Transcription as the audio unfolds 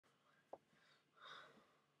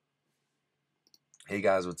Hey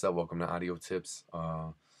guys, what's up? Welcome to Audio Tips.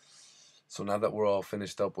 So now that we're all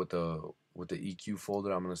finished up with the EQ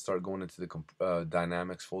folder, I'm gonna start going into the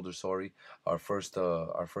Dynamics folder. Sorry, our first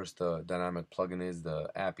dynamic plugin is the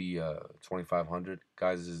Appy 2500.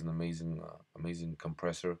 Guys, this is an amazing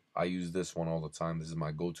compressor. I use this one all the time. This is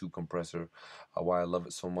my go-to compressor. Why I love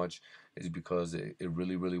it so much is because it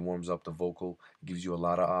really warms up the vocal. It gives you a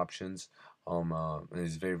lot of options. And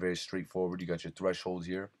it's very straightforward. You got your threshold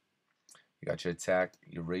here. You got your attack,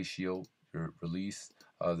 your ratio, your release.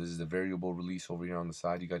 This is the variable release over here on the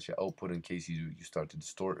side. You got your output in case you start to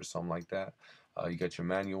distort or something like that. You got your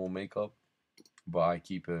manual makeup, but I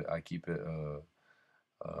keep it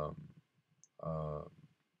um, uh,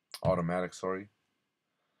 automatic. Sorry.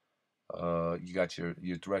 You got your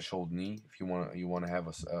threshold knee if you want to have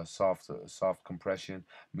a soft compression,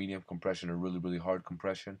 medium compression, or really hard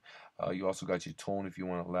compression. You also got your tone if you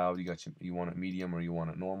want it loud. You want it medium or you want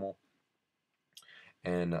it normal,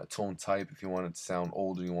 and tone type if you want it to sound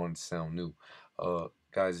old or you want it to sound new.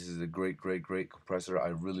 Guys, this is a great compressor. I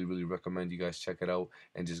really recommend you guys check it out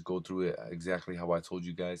and just go through it exactly how I told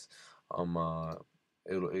you guys. Um, uh,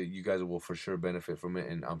 you guys will for sure benefit from it,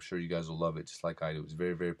 and I'm sure you guys will love it just like I do. It's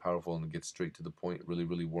very powerful and it gets straight to the point. It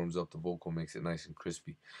really warms up the vocal, makes it nice and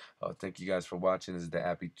crispy. Thank you guys for watching. This is the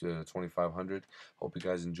Appy 2500. Hope you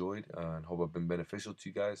guys enjoyed, and hope I've been beneficial to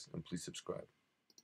you guys. And please subscribe.